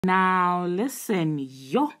Now, listen,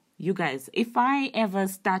 you guys, if I ever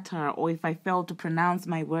stutter or if I fail to pronounce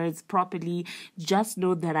my words properly, just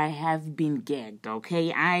know that I have been gagged,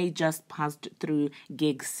 okay? I just passed through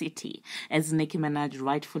Gig City, as Nicki Minaj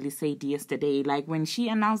rightfully said yesterday. Like, when she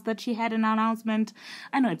announced that she had an announcement,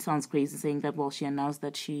 I know it sounds crazy saying that, well, she announced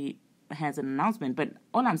that she has an announcement, but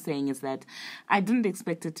all I'm saying is that I didn't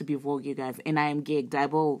expect it to be Vogue, you guys, and I am gigged. I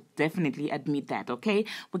will definitely admit that, okay?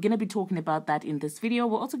 We're going to be talking about that in this video.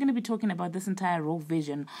 We're also going to be talking about this entire raw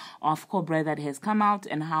vision of Cobra that has come out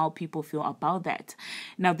and how people feel about that.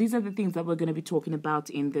 Now, these are the things that we're going to be talking about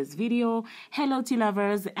in this video. Hello, tea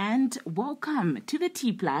lovers, and welcome to the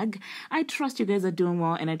Tea Plug. I trust you guys are doing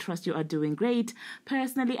well, and I trust you are doing great.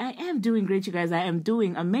 Personally, I am doing great, you guys. I am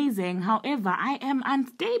doing amazing. However, I am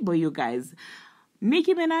unstable, you guys.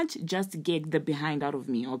 Nicki Minaj just gagged the behind out of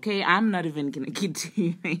me, okay? I'm not even gonna kid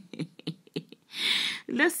you.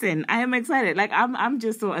 Listen, I am excited. Like, I'm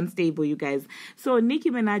just so unstable, you guys. So Nicki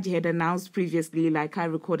Minaj had announced previously, like I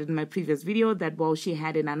recorded in my previous video, that, well, she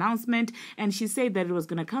had an announcement and she said that it was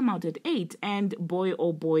going to come out at 8, and boy,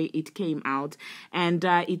 oh boy, it came out. And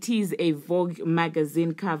it is a Vogue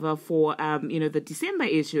magazine cover for, the December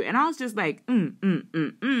issue. And I was just like,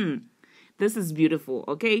 This is beautiful,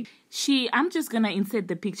 okay? I'm just going to insert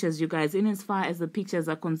the pictures, you guys. In as far as the pictures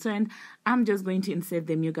are concerned, I'm just going to insert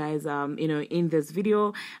them, you guys, in this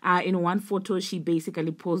video. In one photo, she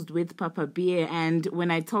basically posed with Papa Bear. And when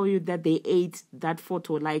I tell you that they ate that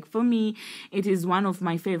photo, like, for me, it is one of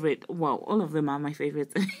my favorite. Well, all of them are my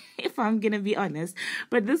favorites, if I'm going to be honest.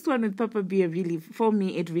 But this one with Papa Bear, really, for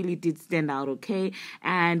me, it really did stand out, okay?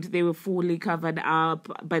 And they were fully covered up,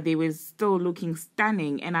 but they were still looking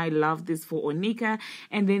stunning. And I love this for Onika.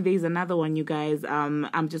 And then there's another one, you guys.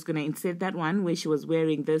 I'm just gonna insert that one where she was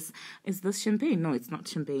wearing this. Is this champagne? No, it's not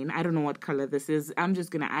champagne. I don't know what color this is. I'm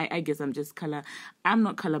just gonna I guess I'm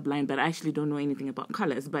not colorblind, but I actually don't know anything about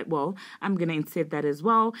colors. But, well, I'm gonna insert that as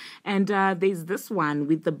well. And there's this one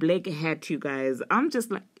with the black hat, you guys. I'm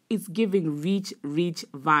just like, it's giving rich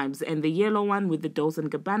vibes. And the yellow one with the Dolce &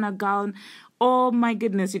 Gabbana gown. Oh my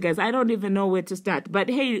goodness, you guys. I don't even know where to start. But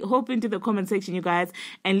hey, hop into the comment section, you guys,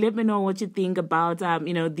 and let me know what you think about,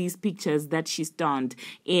 these pictures that she's donned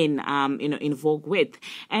in Vogue with.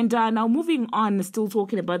 And now moving on, still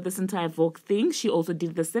talking about this entire Vogue thing, she also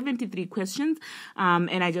did the 73 questions,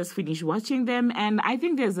 and I just finished watching them. And I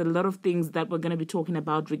think there's a lot of things that we're going to be talking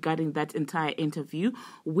about regarding that entire interview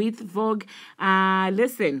with Vogue.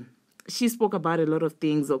 Listen. She spoke about a lot of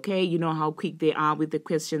things, okay? You know how quick they are with the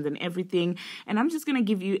questions and everything. And I'm just going to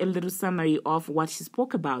give you a little summary of what she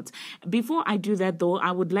spoke about. Before I do that, though,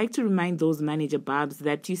 I would like to remind those manager Barbz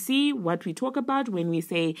that you see what we talk about when we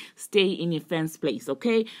say stay in your fence place,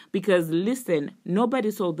 okay? Because, listen, nobody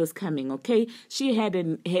saw this coming, okay? She had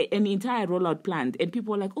an entire rollout planned. And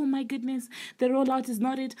people were like, oh, my goodness, the rollout is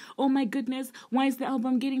not it. Oh, my goodness, why is the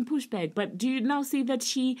album getting pushed back? But do you now see that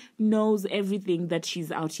she knows everything that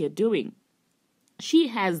she's out here doing? She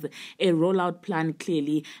has a rollout plan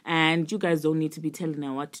clearly, and you guys don't need to be telling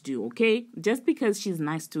her what to do, okay? Just because she's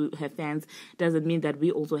nice to her fans doesn't mean that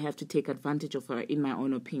we also have to take advantage of her, in my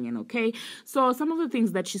own opinion, okay? So some of the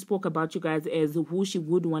things that she spoke about, you guys, is who she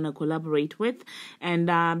would want to collaborate with, and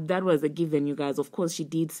that was a given, you guys. Of course, she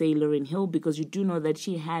did say Lauryn Hill, because you do know that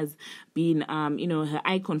she has been, her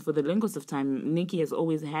icon for the longest of time. Nicki has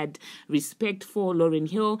always had respect for Lauryn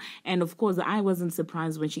Hill, and of course, I wasn't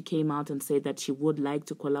surprised when she came out and said that she would like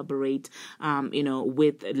to collaborate,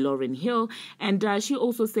 with Lauryn Hill. And she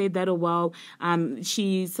also said that,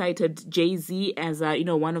 she cited Jay-Z as,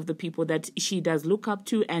 one of the people that she does look up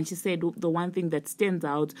to. And she said the one thing that stands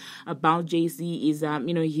out about Jay-Z is,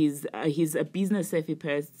 he's a business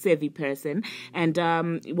savvy person. And,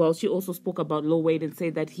 she also spoke about Lil Wayne and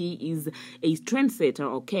said that he is a trendsetter,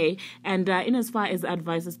 okay? And in as far as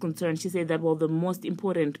advice is concerned, she said that, the most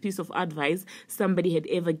important piece of advice somebody had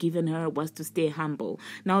ever given her was to stay humble.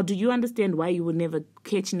 Now, do you understand why you would never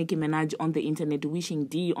catch Nicki Minaj on the internet wishing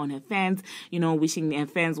D on her fans, wishing their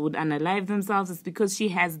fans would unalive themselves? It's because she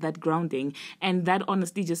has that grounding. And that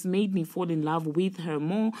honestly just made me fall in love with her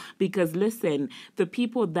more, because, listen, the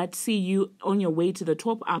people that see you on your way to the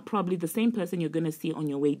top are probably the same person you're going to see on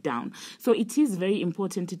your way down. So it is very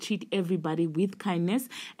important to treat everybody with kindness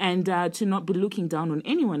and to not be looking down on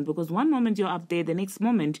anyone, because one moment you're up there, the next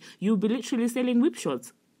moment you'll be literally selling whip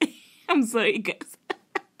shots. I'm sorry, guys.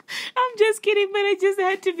 I'm just kidding, but I just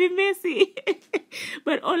had to be messy.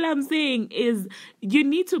 But all I'm saying is you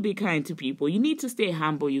need to be kind to people. You need to stay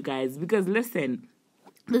humble, you guys, because, listen,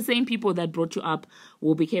 the same people that brought you up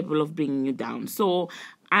will be capable of bringing you down. So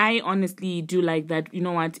I honestly do like that. You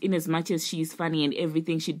know what? In as much as she's funny and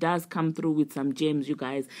everything, she does come through with some gems, you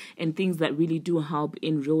guys, and things that really do help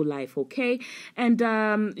in real life, okay? And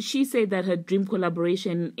she said that her dream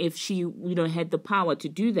collaboration, if she, had the power to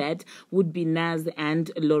do that, would be Nas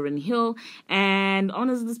and Lauryn Hill. And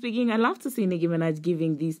honestly speaking, I love to see Nicki Minaj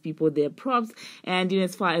giving these people their props. And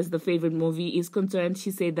as far as the favorite movie is concerned,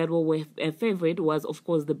 she said that her favorite was, of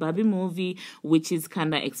course, the Barbie movie, which is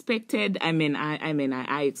kind of expected.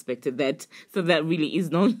 I expected that, so that really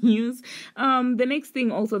is no news. The next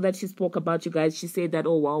thing also that she spoke about, you guys, she said that,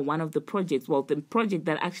 one of the projects, the project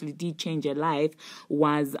that actually did change her life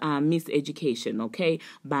was Miss Education, okay,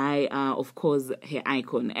 by, of course, her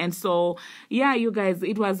icon. And so, yeah, you guys,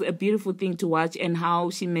 it was a beautiful thing to watch, and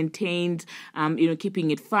how she maintained,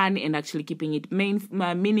 keeping it fun and actually keeping it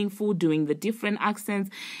meaningful, doing the different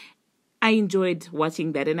accents. I enjoyed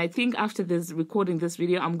watching that, and I think after recording this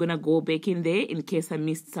video, I'm gonna go back in there in case I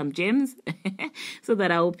missed some gems, so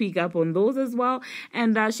that I'll pick up on those as well.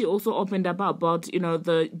 And she also opened up about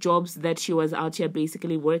the jobs that she was out here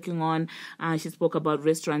basically working on. She spoke about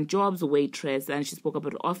restaurant jobs, waitress, and she spoke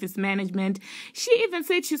about office management. She even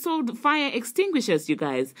said she sold fire extinguishers. You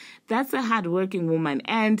guys, that's a hardworking woman.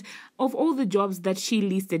 And of all the jobs that she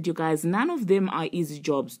listed, you guys, none of them are easy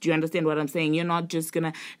jobs. Do you understand what I'm saying? You're not just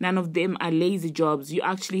none of them are lazy jobs. You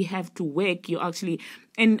actually have to work.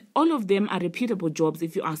 And all of them are reputable jobs,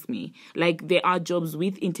 if you ask me. Like, they are jobs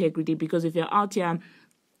with integrity, because if you're out here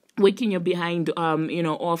working your behind,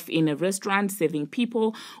 off in a restaurant, serving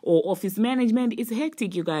people, or office management, it's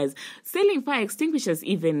hectic, you guys. Selling fire extinguishers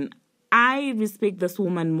even, I respect this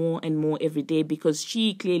woman more and more every day, because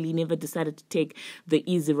she clearly never decided to take the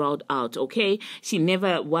easy route out, okay? She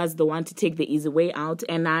never was the one to take the easy way out,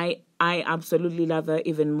 and I absolutely love her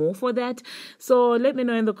even more for that. So let me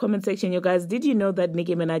know in the comment section, you guys, did you know that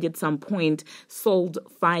Nicki Minaj at some point sold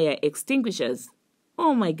fire extinguishers?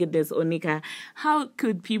 Oh my goodness, Onika, how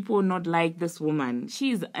could people not like this woman?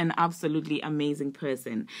 She's an absolutely amazing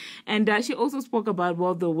person. And she also spoke about,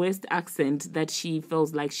 the worst accent that she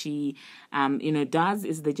feels like she, does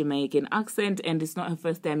is the Jamaican accent. And it's not her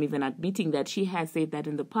first time even admitting that. She has said that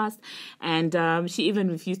in the past. And she even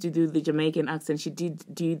refused to do the Jamaican accent. She did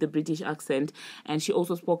do the British accent. And she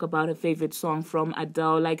also spoke about her favorite song from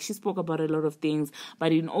Adele. Like, she spoke about a lot of things.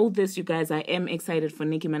 But in all this, you guys, I am excited for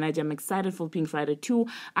Nicki Minaj. I'm excited for Pink Friday 2.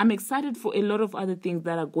 I'm excited for a lot of other things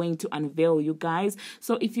that are going to unveil, you guys.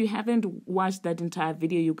 So if you haven't watched that entire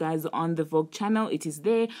video, you guys, on the Vogue channel, it is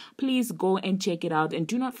there. Please go and check it out. And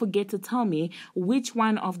do not forget to tell me which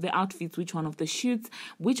one of the outfits, which one of the shoots,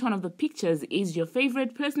 which one of the pictures is your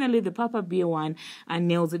favorite. Personally, the Papa Bear one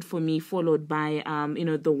nails it for me, followed by,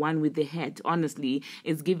 the one with the hat. Honestly,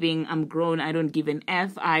 it's giving, I'm grown, I don't give an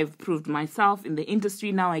F. I've proved myself in the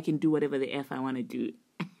industry. Now I can do whatever the F I want to do.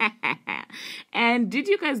 And did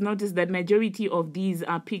you guys notice that majority of these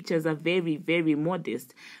pictures are very, very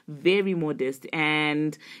modest,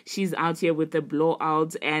 and she's out here with the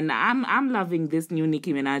blowouts, and I'm loving this new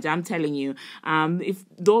Nicki Minaj. I'm telling you, if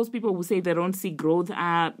those people who say they don't see growth,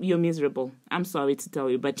 you're miserable. I'm sorry to tell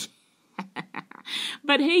you, but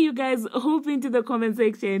but hey, you guys, hop into the comment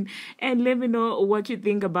section and let me know what you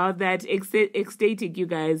think about that. Ecstatic, you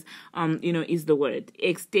guys, is the word.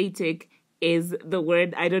 Ecstatic is the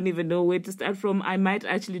word. I don't even know where to start from. I might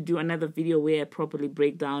actually do another video where I properly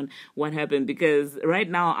break down what happened, because right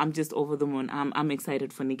now I'm just over the moon. I'm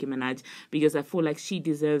excited for Nicki Minaj, because I feel like she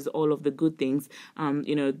deserves all of the good things,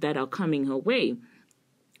 that are coming her way.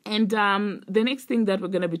 And the next thing that we're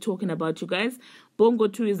going to be talking about, you guys, Bongo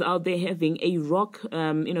 2 is out there having a rock,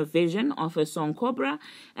 version of her song Cobra.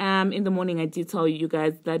 In the morning, I did tell you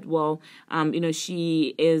guys that,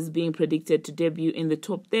 she is being predicted to debut in the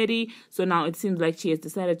top 30. So now it seems like she has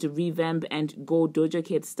decided to revamp and go Doja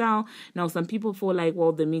Cat style. Now, some people feel like,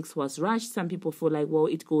 the mix was rushed. Some people feel like,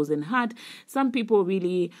 it goes in hard. Some people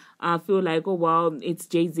really feel like, it's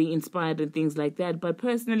Jay-Z inspired and things like that. But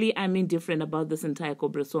personally, I'm indifferent about this entire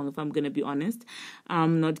Cobra song, if I'm going to be honest.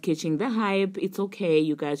 I'm not catching the hype. It's okay,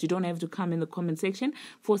 you guys. You don't have to come in the comment section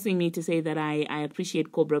forcing me to say that I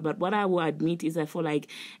appreciate Cobra. But what I will admit is I feel like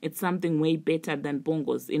it's something way better than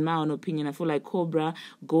Bongo's. In my own opinion, I feel like Cobra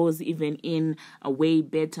goes even in a way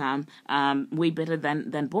better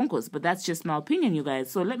than Bongo's. But that's just my opinion, you guys.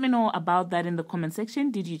 So let me know about that in the comment section.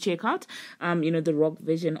 Did you check out, the rock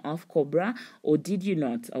version of Cobra, or did you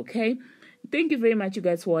not? Okay. Thank you very much, you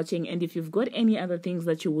guys, for watching. And if you've got any other things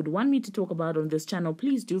that you would want me to talk about on this channel,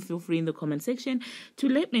 please do feel free in the comment section to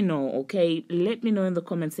let me know, okay? Let me know in the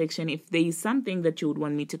comment section if there is something that you would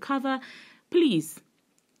want me to cover. Please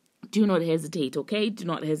do not hesitate, okay? Do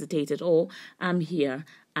not hesitate at all. I'm here.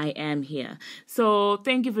 I am here. So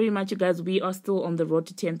thank you very much, you guys. We are still on the road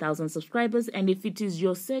to 10,000 subscribers. And if it is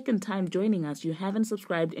your second time joining us, you haven't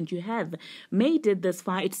subscribed and you have made it this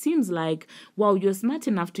far, it seems like, wow, you're smart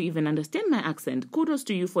enough to even understand my accent. Kudos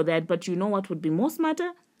to you for that. But you know what would be more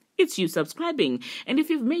smarter? It's you subscribing. And if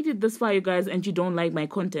you've made it this far, you guys, and you don't like my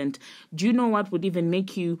content, do you know what would even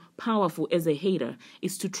make you powerful as a hater?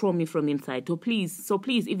 Is to troll me from inside. So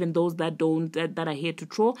please, even those that are here to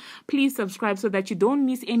troll, please subscribe so that you don't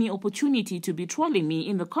miss any opportunity to be trolling me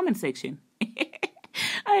in the comment section.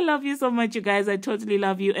 I love you so much, you guys. I totally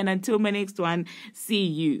love you. And until my next one, see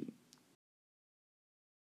you.